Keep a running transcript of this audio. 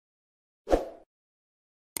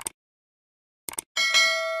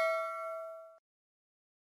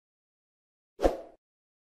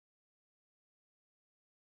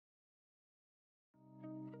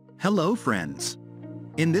Hello friends!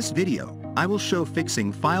 In this video, I will show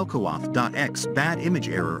fixing filecoauth.exe bad image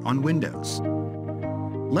error on Windows.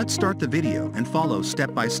 Let's start the video and follow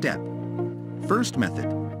step by step. First method.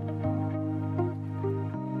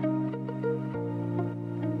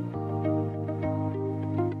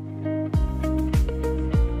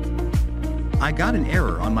 I got an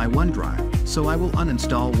error on my OneDrive, so I will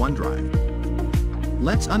uninstall OneDrive.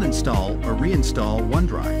 Let's uninstall or reinstall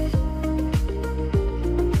OneDrive.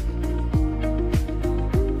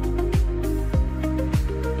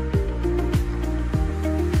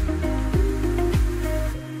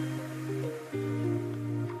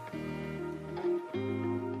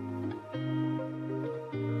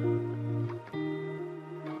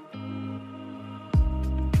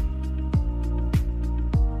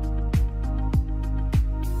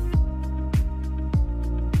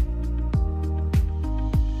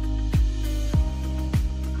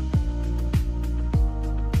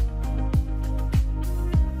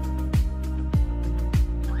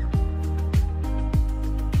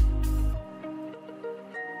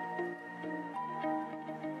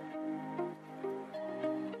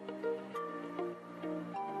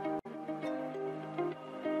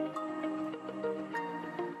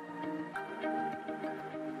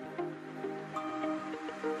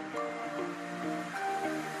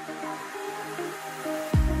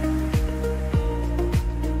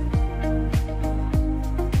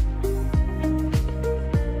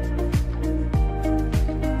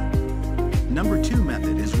 Number 2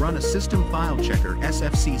 method is run a system file checker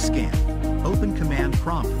SFC scan. Open command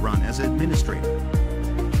prompt run as administrator.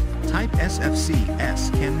 Type SFC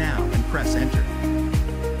scan now and press enter.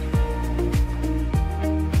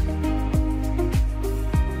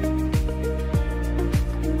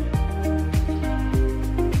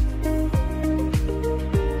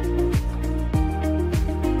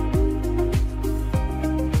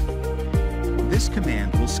 This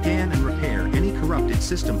command will scan and repair any corrupted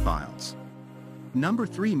system files. Number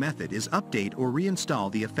 3 method is update or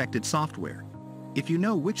reinstall the affected software. If you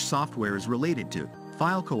know which software is related to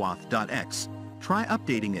filecoauth.exe, try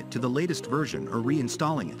updating it to the latest version or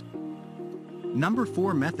reinstalling it. Number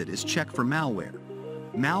 4 method is check for malware.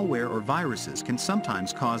 Malware or viruses can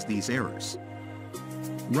sometimes cause these errors.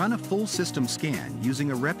 Run a full system scan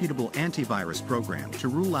using a reputable antivirus program to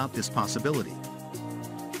rule out this possibility.